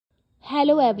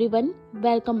Hello everyone,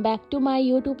 welcome back to my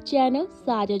YouTube channel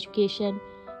Saj Education.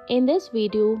 In this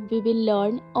video, we will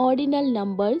learn ordinal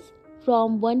numbers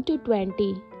from 1 to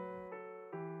 20.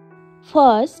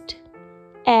 First,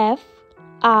 F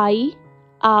I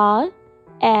R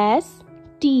S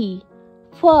T,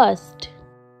 first.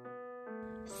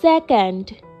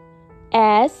 Second,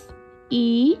 S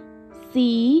E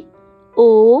C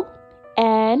O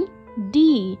N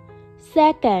D,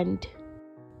 second.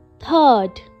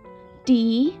 Third,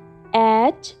 T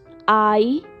H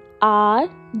I R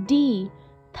D,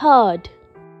 third.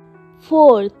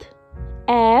 Fourth,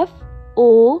 F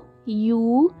O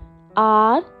U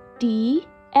R T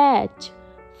H,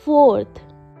 fourth.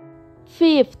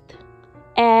 Fifth,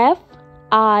 F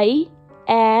I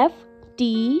F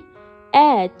T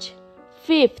H,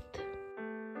 fifth.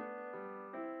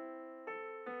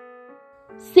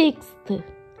 Sixth,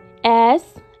 S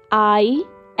I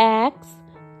X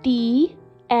T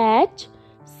H,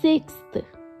 sixth.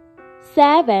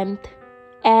 Seventh,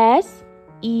 S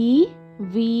E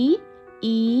V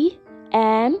E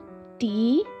N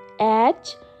T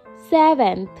H,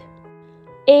 seventh.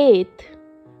 Eighth,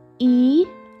 E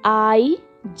I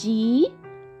G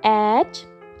H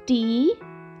T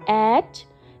H,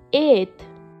 eighth.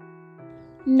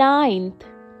 Ninth,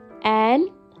 N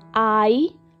I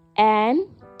N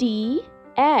T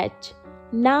H,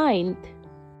 ninth.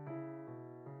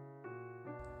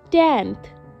 10th,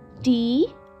 T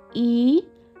E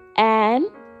N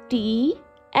T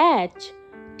H,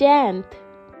 10th.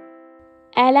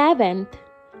 11th,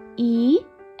 E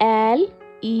L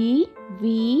E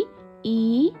V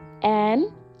E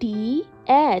N T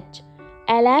H,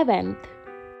 11th.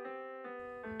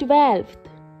 12th,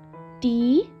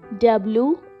 T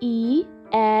W E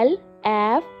L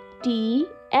F T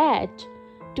H,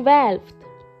 12th.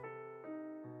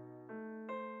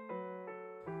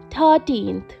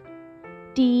 13th,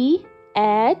 T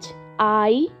H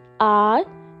I R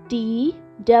T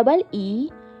E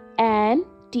N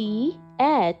T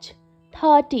H,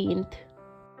 13th.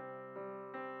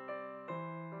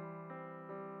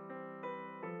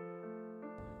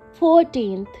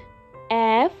 14th,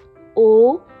 F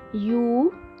O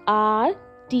U R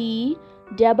T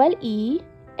E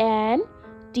N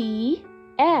T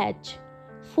H,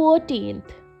 14th.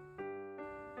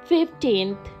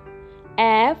 15th,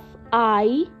 F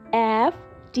I F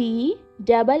T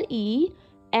E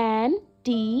N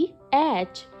T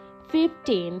H,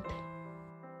 15th.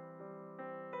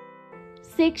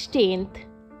 16th,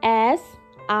 S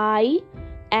I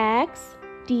X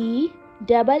T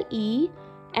E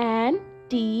N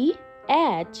T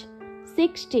H,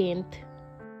 16th.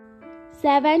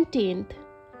 17th,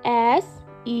 S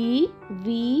E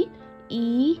V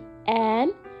E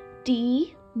N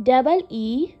T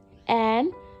E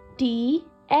N T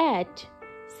H,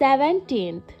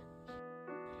 17th.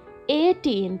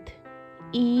 18th,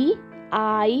 E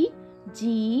I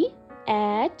G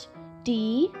H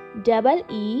T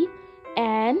E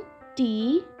N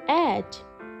T H,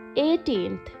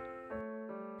 18th.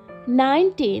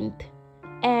 19th,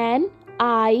 N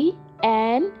I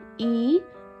N E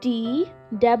T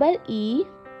E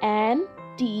N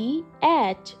T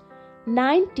H,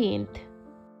 19th.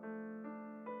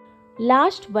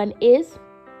 Last one is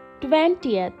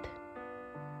 20th,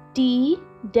 T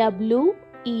W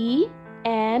E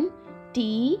N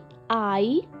T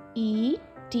I E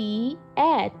T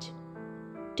H,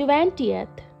 20th.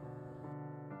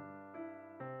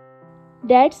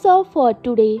 That's all for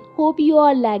today. Hope you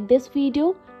all like this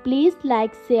video. Please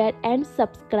like, share and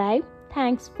subscribe.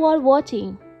 Thanks for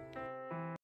watching.